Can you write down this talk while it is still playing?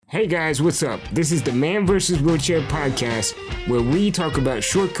Hey guys, what's up? This is the Man vs. Wheelchair podcast, where we talk about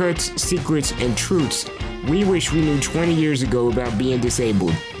shortcuts, secrets, and truths we wish we knew 20 years ago about being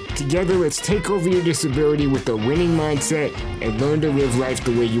disabled. Together, let's take over your disability with a winning mindset and learn to live life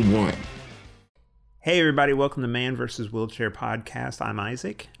the way you want. Hey everybody, welcome to Man vs. Wheelchair podcast. I'm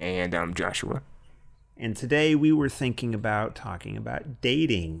Isaac. And I'm Joshua. And today we were thinking about talking about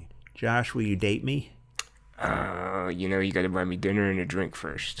dating. Josh, will you date me? You gotta buy me dinner and a drink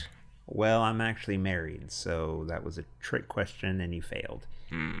first. Well, I'm actually married, so that was a trick question and you failed.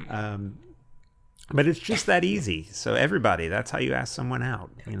 But it's just that easy. So everybody, that's how you ask someone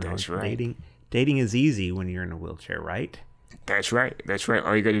out. That's right. Dating is easy when you're in a wheelchair, right? That's right.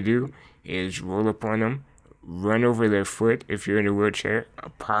 All you gotta do is roll up on them, run over their foot if you're in a wheelchair,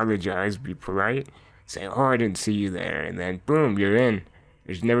 apologize, be polite, say, "Oh, I didn't see you there," and then boom, you're in.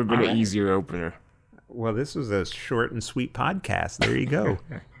 There's never been an easier opener. Well, this was a short and sweet podcast. There you go.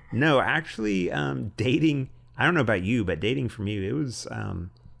 No, actually, dating, I don't know about you, but dating for me,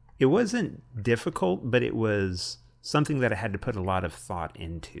 it wasn't difficult, but it was something that I had to put a lot of thought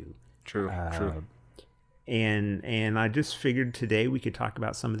into. True. And I just figured today we could talk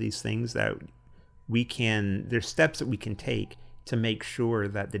about some of these things that there's steps that we can take to make sure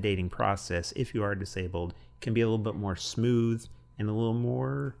that the dating process, if you are disabled, can be a little bit more smooth and a little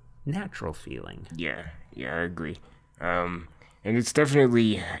more natural feeling. Yeah, I agree. And it's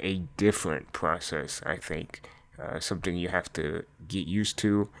definitely a different process, I think. Something you have to get used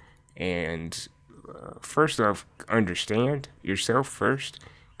to. And first off, understand yourself first,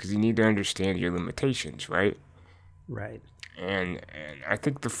 because you need to understand your limitations, right? Right. And I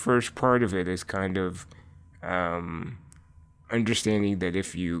think the first part of it is kind of understanding that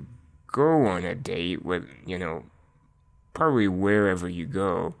if you go on a date with, probably wherever you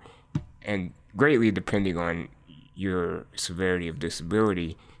go, and greatly depending on your severity of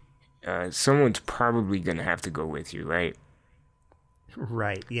disability, someone's probably going to have to go with you, right?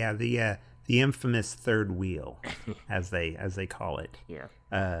 Right. Yeah. The infamous third wheel, as they call it. Yeah.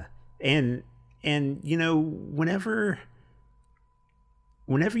 And whenever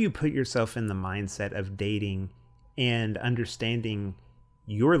you put yourself in the mindset of dating and understanding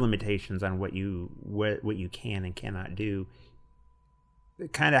your limitations on what you can and cannot do,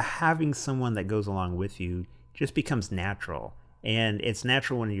 kind of having someone that goes along with you just becomes natural. And it's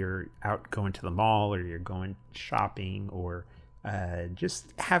natural when you're out going to the mall or you're going shopping or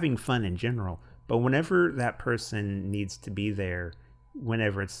just having fun in general. But whenever that person needs to be there,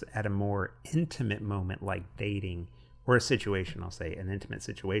 whenever it's at a more intimate moment like dating, or a situation, I'll say an intimate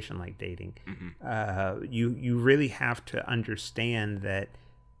situation like dating, you really have to understand that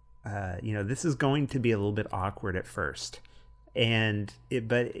this is going to be a little bit awkward at first.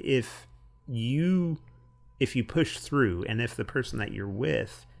 But if you push through, and if the person that you're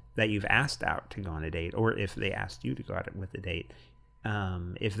with, that you've asked out to go on a date, or if they asked you to go out with a date,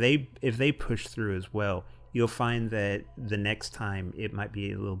 if they push through as well, you'll find that the next time it might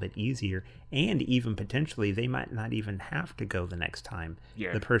be a little bit easier, and even potentially they might not even have to go the next time.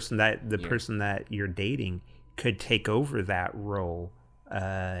 Yeah. The person that you're dating could take over that role,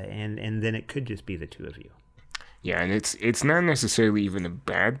 and then it could just be the two of you. Yeah, and it's not necessarily even a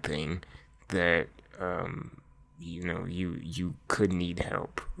bad thing that you could need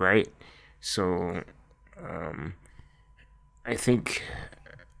help, right? So I think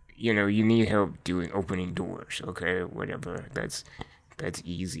you need help opening doors, okay, whatever. That's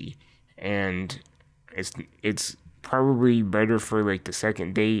easy, and it's probably better for like the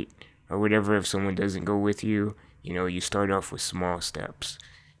second date or whatever if someone doesn't go with you. You start off with small steps.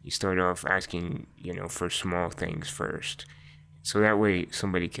 You start off asking, for small things first. So that way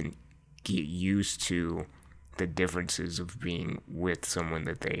somebody can get used to the differences of being with someone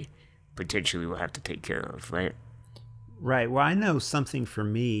that they potentially will have to take care of, right? Right. Well, I know something for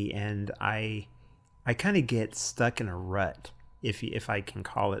me, and I kind of get stuck in a rut, if I can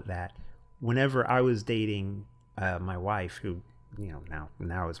call it that. Whenever I was dating my wife, who,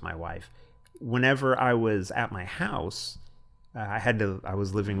 now is my wife, whenever I was at my house, I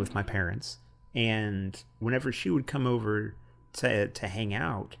was living with my parents, and whenever she would come over to hang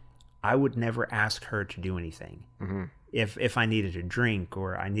out, I would never ask her to do anything. Mm-hmm. If I needed a drink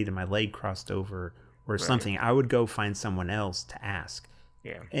or I needed my leg crossed over or something, I would go find someone else to ask.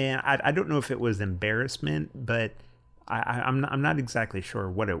 Yeah. And I don't know if it was embarrassment, but I'm not exactly sure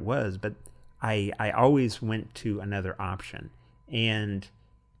what it was, but I always went to another option. And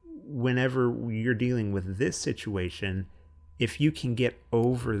whenever you're dealing with this situation, if you can get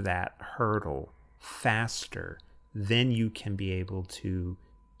over that hurdle faster, then you can be able to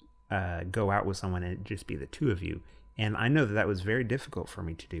go out with someone and just be the two of you. And I know that that was very difficult for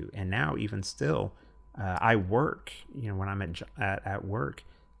me to do. And now, even still, I work. When I'm at work,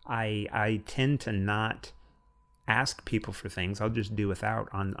 I tend to not ask people for things. I'll just do without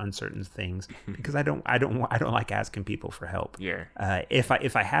on certain things because I don't like asking people for help. Yeah. If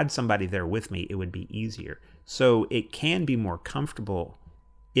I had somebody there with me, it would be easier. So it can be more comfortable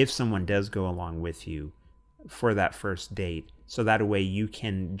if someone does go along with you for that first date. So that way you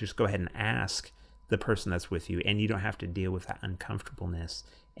can just go ahead and ask the person that's with you, and you don't have to deal with that uncomfortableness.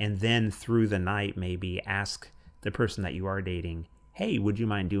 And then through the night, maybe ask the person that you are dating, hey, would you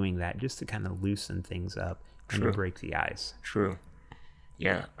mind doing that, just to kind of loosen things up and to break the ice. True.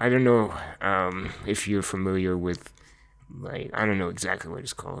 Yeah. I don't know if you're familiar with, like, I don't know exactly what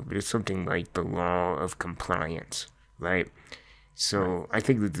it's called, but it's something like the law of compliance, right? So I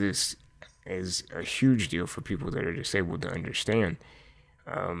think that this is a huge deal for people that are disabled to understand.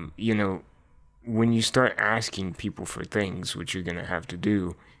 When you start asking people for things, which you're going to have to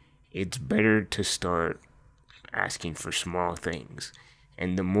do, it's better to start asking for small things.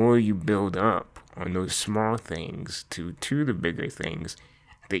 And the more you build up on those small things to the bigger things,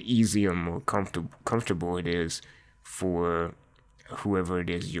 the easier and more comfortable it is for whoever it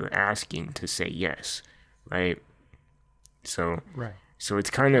is you're asking to say yes, right? So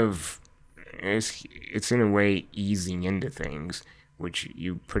it's kind of, it's in a way easing into things, which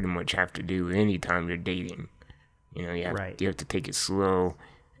you pretty much have to do anytime you're dating. You have to take it slow,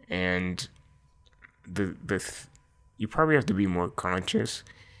 and you probably have to be more conscious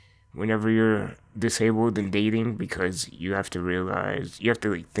whenever you're disabled and dating, because you have to realize, you have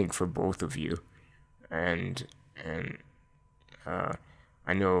to think for both of you. And I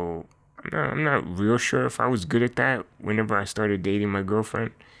know I'm not real sure if I was good at that whenever I started dating my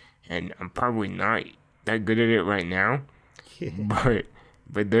girlfriend, and I'm probably not that good at it right now. But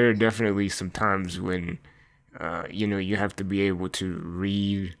there are definitely some times when you have to be able to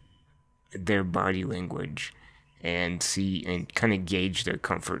read their body language and see and kind of gauge their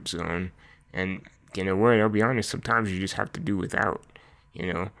comfort zone. And you know what, I'll be honest, sometimes you just have to do without,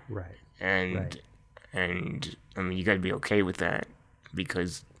 Right. And I mean, you got to be okay with that,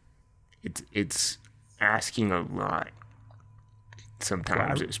 because it's asking a lot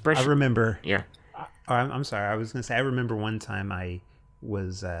sometimes, especially. I remember. Yeah. I'm sorry. I was gonna say, I remember one time I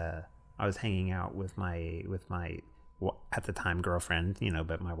was hanging out with my at the time girlfriend,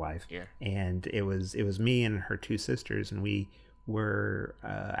 but my wife. Yeah. And it was me and her two sisters, and we were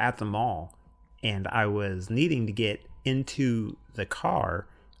at the mall, and I was needing to get into the car.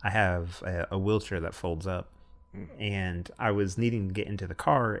 I have a wheelchair that folds up, and I was needing to get into the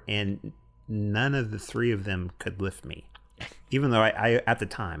car, and none of the three of them could lift me, even though I at the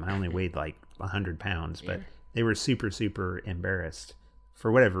time I only weighed like 100 pounds, but they were super, super embarrassed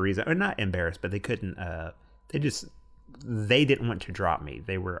for whatever reason, or not embarrassed, but they couldn't, they didn't want to drop me.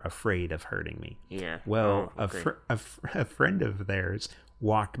 They were afraid of hurting me. Yeah. Well, a friend of theirs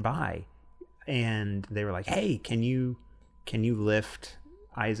walked by, and they were like, hey, can you lift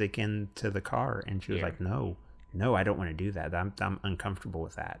Isaac into the car? And she was like, no, I don't want to do that. I'm uncomfortable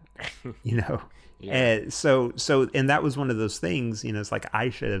with that, Yeah. And so, and that was one of those things, it's like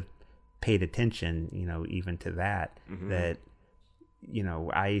I should have paid attention, even to that, that,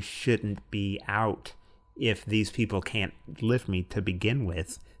 I shouldn't be out if these people can't lift me to begin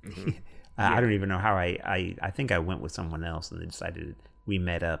with. I don't even know how I think I went with someone else, and they decided, we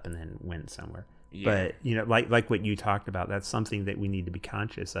met up and then went somewhere. But, like what you talked about, that's something that we need to be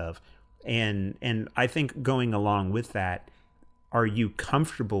conscious of. And I think going along with that, are you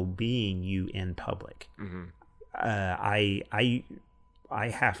comfortable being you in public? I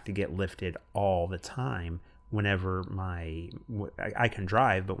have to get lifted all the time whenever I can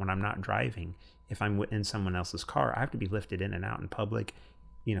drive, but when I'm not driving, if I'm in someone else's car, I have to be lifted in and out in public.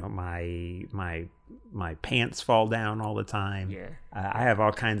 My pants fall down all the time. Yeah. I have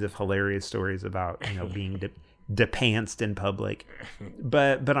all kinds of hilarious stories about being depantsed in public,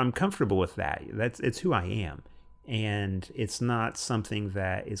 but I'm comfortable with that. It's who I am, and it's not something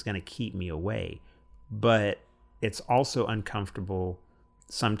that is going to keep me away. But it's also uncomfortable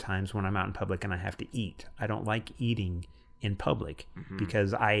sometimes when I'm out in public and I have to eat. I don't like eating in public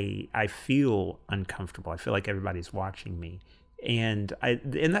because I feel uncomfortable. I feel like everybody's watching me. And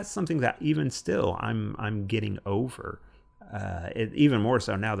that's something that even still I'm getting over. Even more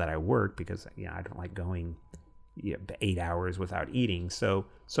so now that I work, because I don't like going 8 hours without eating. So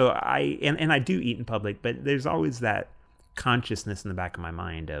I do eat in public, but there's always that consciousness in the back of my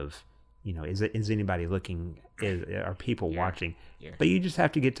mind of, is anybody looking? Are people watching? Yeah. But you just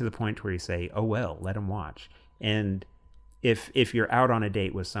have to get to the point where you say, oh well, let them watch. And if you're out on a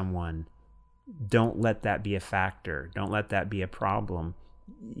date with someone, don't let that be a factor. Don't let that be a problem.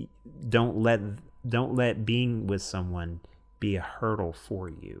 Don't let being with someone be a hurdle for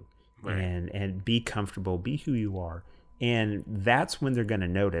you. Right. And be comfortable, be who you are. And that's when they're going to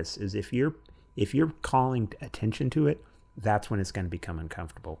notice, is if you're calling attention to it, that's when it's going to become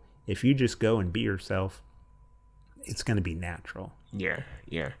uncomfortable. If you just go and be yourself, it's going to be natural. Yeah.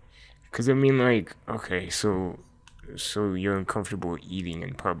 Because I mean, like, okay, so you're uncomfortable eating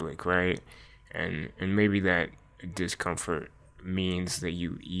in public, right? And maybe that discomfort means that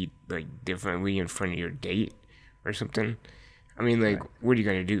you eat like differently in front of your date or something. I mean, like, what are you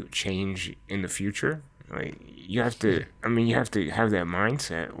gonna do? Change in the future? Like, you have to. I mean, you have to have that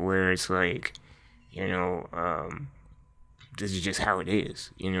mindset where it's like, this is just how it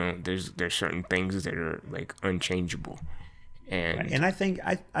is. There's certain things that are like unchangeable. And I think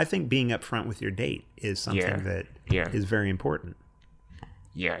being upfront with your date is something that is very important.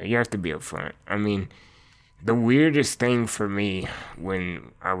 Yeah, you have to be upfront. I mean, the weirdest thing for me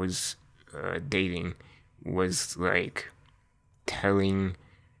when I was dating was like telling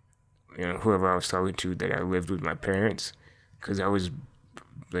whoever I was talking to that I lived with my parents, because I was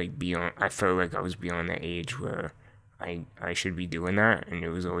like I felt like I was beyond that age where I should be doing that, and it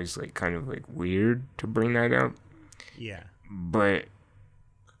was always like kind of like weird to bring that up. Yeah. But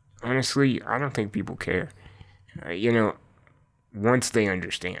honestly, I don't think people care. Once they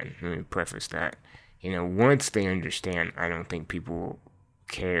understand, let me preface that. Once they understand, I don't think people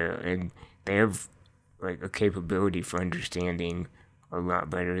care, and they have like a capability for understanding a lot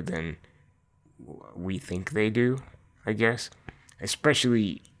better than we think they do, I guess.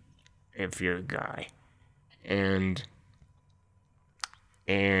 Especially if you're a guy. And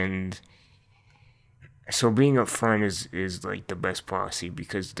so being upfront is like the best policy,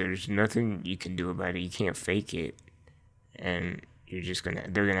 because there's nothing you can do about it. You can't fake it, and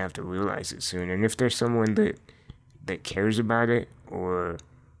they're gonna have to realize it soon. And if there's someone that cares about it, or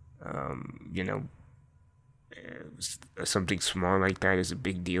something small like that is a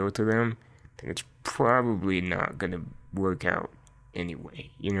big deal to them, then it's probably not gonna work out anyway.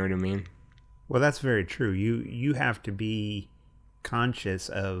 You know what I mean? Well, that's very true. You have to be conscious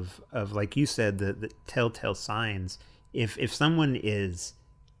of like you said, the telltale signs. If someone is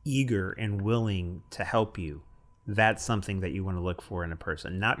eager and willing to help you, that's something that you want to look for in a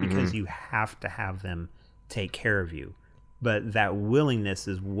person. Not because you have to have them take care of you, but that willingness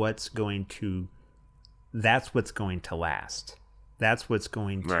is what's going to last. That's what's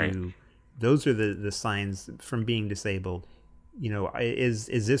going to, those are the signs from being disabled.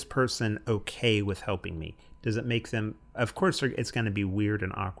 Is this person okay with helping me? Does it make them, of course it's going to be weird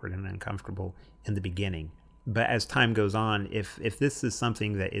and awkward and uncomfortable in the beginning, but as time goes on, if this is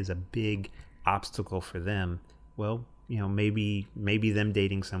something that is a big obstacle for them, well, maybe them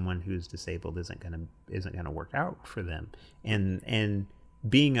dating someone who's disabled isn't gonna work out for them. And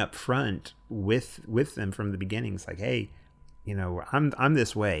being upfront with them from the beginning, it's like, hey, I'm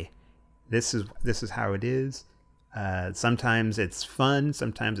this way. This is how it is. Sometimes it's fun,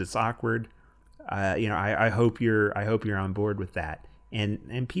 sometimes it's awkward. I hope you're on board with that.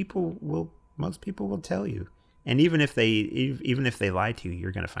 And most people will tell you. And even if they lie to you,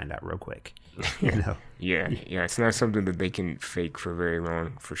 you're going to find out real quick. Yeah. It's not something that they can fake for very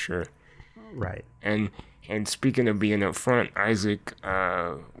long, for sure. Right. And speaking of being upfront, Isaac,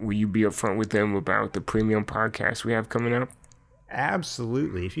 will you be upfront with them about the premium podcast we have coming up?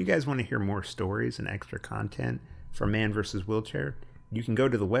 Absolutely. If you guys want to hear more stories and extra content from Man vs. Wheelchair, you can go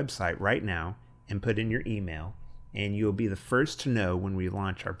to the website right now and put in your email, and you'll be the first to know when we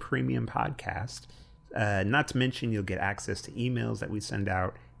launch our premium podcast. Not to mention, you'll get access to emails that we send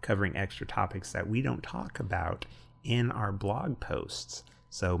out covering extra topics that we don't talk about in our blog posts.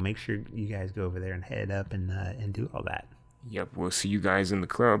 So make sure you guys go over there and head up and do all that. Yep, we'll see you guys in the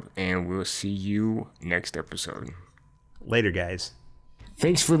club, and we'll see you next episode. Later, guys.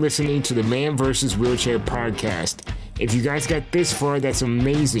 Thanks for listening to the Man vs. Wheelchair podcast. If you guys got this far, that's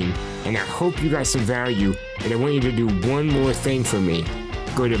amazing, and I hope you got some value, and I want you to do one more thing for me.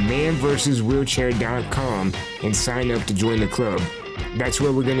 Go to manversuswheelchair.com and sign up to join the club. That's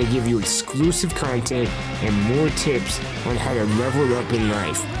where we're going to give you exclusive content and more tips on how to level up in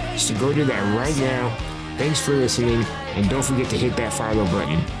life. So go to that right now. Thanks for listening, and don't forget to hit that follow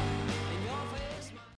button.